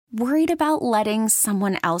Worried about letting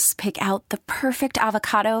someone else pick out the perfect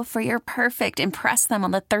avocado for your perfect impress them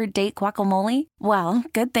on the third date guacamole? Well,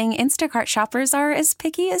 good thing Instacart shoppers are as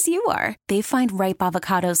picky as you are. They find ripe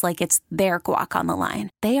avocados like it's their guac on the line.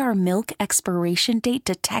 They are milk expiration date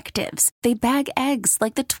detectives. They bag eggs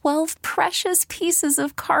like the 12 precious pieces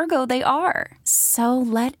of cargo they are. So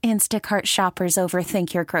let Instacart shoppers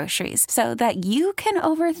overthink your groceries so that you can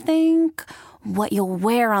overthink what you'll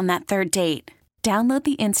wear on that third date. Download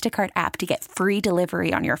the Instacart app to get free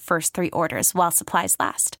delivery on your first 3 orders while supplies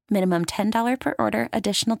last. Minimum $10 per order.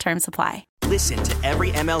 Additional terms apply. Listen to every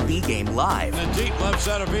MLB game live. In the deep left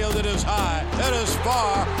center field, it is high, it is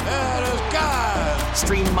far, it is God.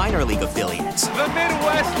 Stream minor league affiliates. The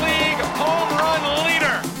Midwest League home run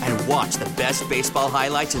leader. And watch the best baseball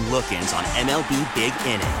highlights and look-ins on MLB Big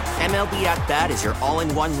Inning. MLB At Bat is your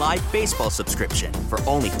all-in-one live baseball subscription for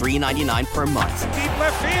only $3.99 per month. Deep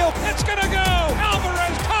left field, it's gonna go.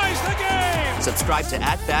 Alvarez ties the game. Subscribe to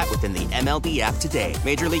At Bat within the MLB app today.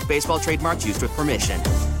 Major League Baseball trademarks used with permission.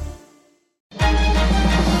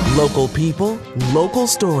 Local people, local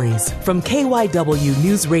stories. From KYW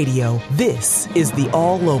Newsradio, this is the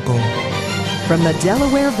All-Local. From the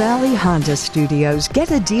Delaware Valley Honda Studios,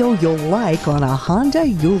 get a deal you'll like on a Honda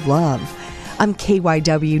you'll love. I'm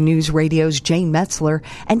KYW Newsradio's Jane Metzler,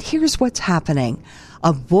 and here's what's happening.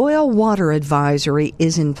 A boil water advisory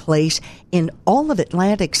is in place in all of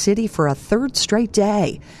Atlantic City for a third straight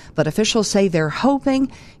day, but officials say they're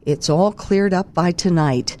hoping it's all cleared up by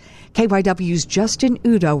tonight. KYW's Justin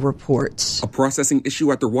Udo reports. A processing issue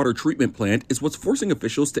at their water treatment plant is what's forcing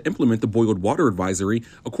officials to implement the boiled water advisory,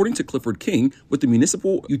 according to Clifford King with the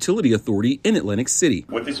Municipal Utility Authority in Atlantic City.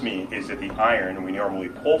 What this means is that the iron we normally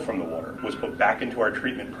pull from the water was put back into our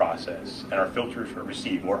treatment process, and our filters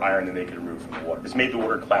received more iron than they could remove from the water. This made the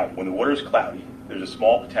water cloudy. When the water is cloudy, there's a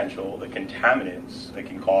small potential that contaminants that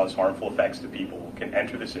can cause harmful effects to people can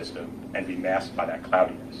enter the system and be masked by that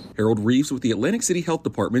cloudiness. Harold Reeves with the Atlantic City Health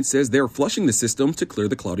Department says they're flushing the system to clear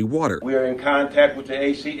the cloudy water. We are in contact with the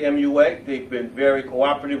ACMUA. They've been very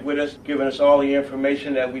cooperative with us, giving us all the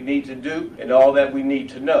information that we need to do and all that we need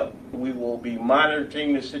to know. We will be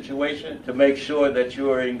monitoring the situation to make sure that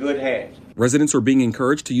you are in good hands. Residents are being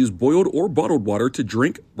encouraged to use boiled or bottled water to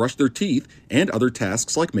drink, brush their teeth, and other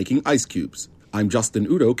tasks like making ice cubes. I'm Justin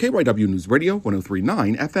Udo, KYW News Radio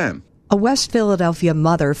 103.9 FM. A West Philadelphia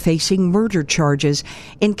mother facing murder charges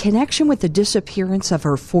in connection with the disappearance of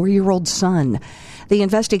her 4-year-old son. The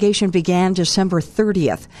investigation began December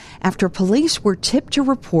 30th after police were tipped to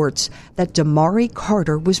reports that Damari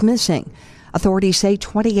Carter was missing. Authorities say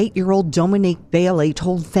 28-year-old Dominique Bailey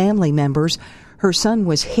told family members her son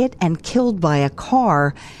was hit and killed by a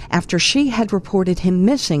car after she had reported him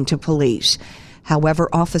missing to police. However,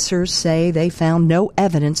 officers say they found no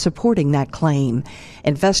evidence supporting that claim.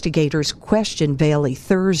 Investigators questioned Bailey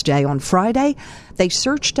Thursday. On Friday, they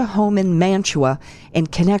searched a home in Mantua in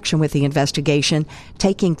connection with the investigation,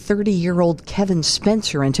 taking 30-year-old Kevin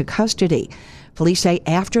Spencer into custody. Police say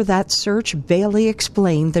after that search, Bailey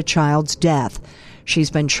explained the child's death. She's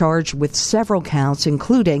been charged with several counts,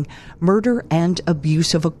 including murder and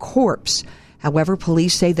abuse of a corpse. However,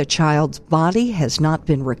 police say the child's body has not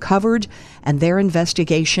been recovered and their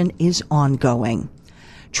investigation is ongoing.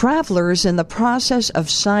 Travelers in the process of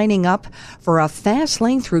signing up for a fast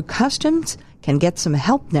lane through customs can get some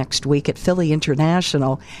help next week at Philly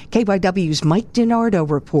International. KYW's Mike DiNardo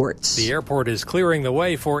reports. The airport is clearing the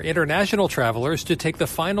way for international travelers to take the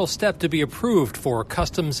final step to be approved for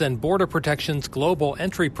Customs and Border Protection's Global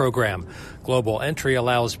Entry program. Global Entry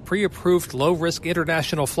allows pre-approved low-risk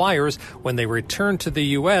international flyers when they return to the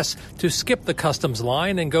U.S. to skip the customs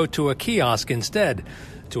line and go to a kiosk instead.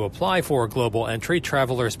 To apply for Global Entry,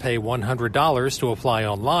 travelers pay $100 to apply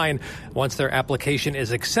online. Once their application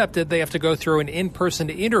is accepted, they have to go through an in-person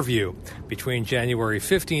interview. Between January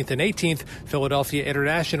 15th and 18th, Philadelphia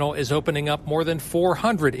International is opening up more than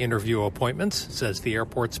 400 interview appointments, says the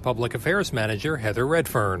airport's public affairs manager, Heather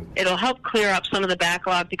Redfern. It'll help clear up some of the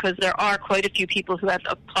backlog because there are quite a few people who have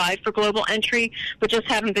applied for Global Entry, but just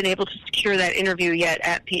haven't been able to secure that interview yet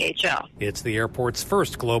at PHL. It's the airport's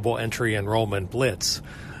first Global Entry enrollment blitz.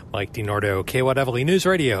 Mike DiNardo, KYW News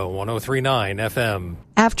Radio 103.9 FM.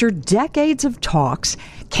 After decades of talks,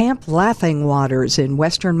 Camp Laughing Waters in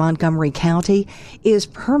western Montgomery County is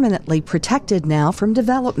permanently protected now from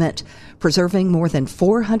development, preserving more than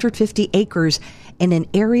 450 acres in an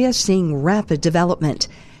area seeing rapid development.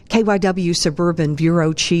 KYW Suburban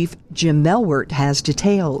Bureau Chief Jim Melwert has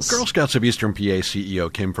details. Girl Scouts of Eastern PA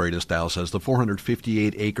CEO Kim Freitas-Dow says the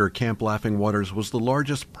 458-acre Camp Laughing Waters was the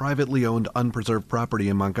largest privately owned unpreserved property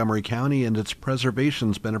in Montgomery County, and its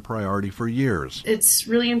preservation's been a priority for years. It's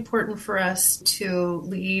really important for us to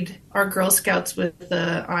lead our Girl Scouts with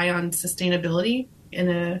the eye on sustainability in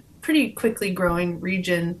a pretty quickly growing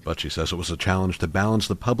region. But she says it was a challenge to balance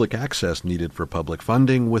the public access needed for public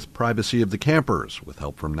funding with privacy of the campers. With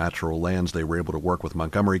help from Natural Lands, they were able to work with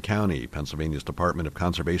Montgomery County, Pennsylvania's Department of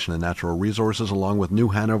Conservation and Natural Resources, along with New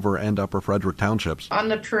Hanover and Upper Frederick Townships. On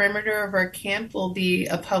the perimeter of our camp will be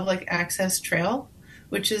a public access trail,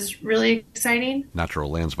 which is really exciting.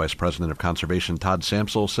 Natural Lands Vice President of Conservation Todd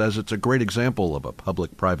Samsel says it's a great example of a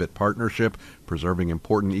public-private partnership preserving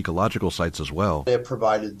important ecological sites as well. It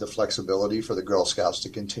provided the flexibility for the Girl Scouts to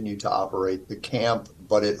continue to operate the camp,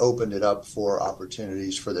 but it opened it up for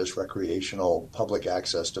opportunities for this recreational public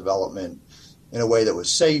access development in a way that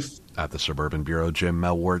was safe. At the Suburban Bureau, Jim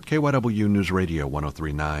Melwert, KYW Newsradio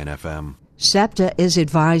 103.9 FM. SEPTA is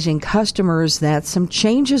advising customers that some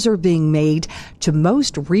changes are being made to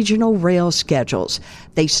most regional rail schedules.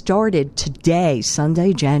 They started today,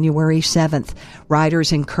 Sunday, January 7th.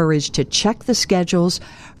 Riders encouraged to check the schedules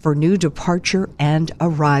for new departure and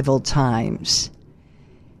arrival times.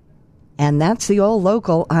 And that's the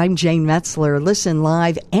All-Local. I'm Jane Metzler. Listen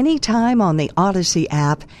live anytime on the Odyssey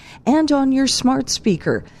app and on your smart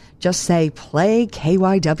speaker. Just say, play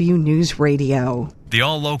KYW News Radio. The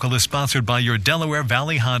All-Local is sponsored by your Delaware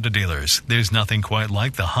Valley Honda dealers. There's nothing quite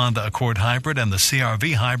like the Honda Accord Hybrid and the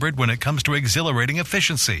CR-V Hybrid when it comes to exhilarating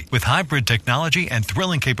efficiency. With hybrid technology and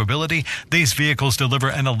thrilling capability, these vehicles deliver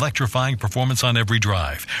an electrifying performance on every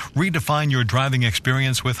drive. Redefine your driving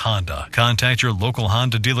experience with Honda. Contact your local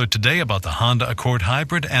Honda dealer today about the Honda Accord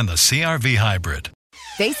Hybrid and the CR-V Hybrid.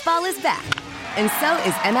 Baseball is back, and so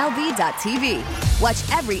is MLB.tv.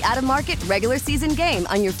 Watch every out-of-market regular season game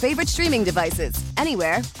on your favorite streaming devices,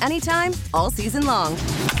 anywhere, anytime, all season long.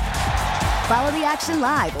 Follow the action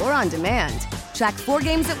live or on demand. Track 4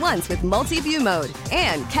 games at once with multi-view mode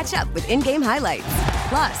and catch up with in-game highlights.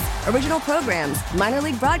 Plus, original programs, minor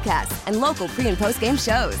league broadcasts, and local pre- and post-game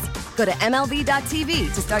shows. Go to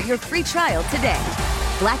MLB.tv to start your free trial today.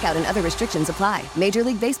 Blackout and other restrictions apply. Major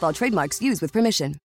League Baseball trademarks used with permission.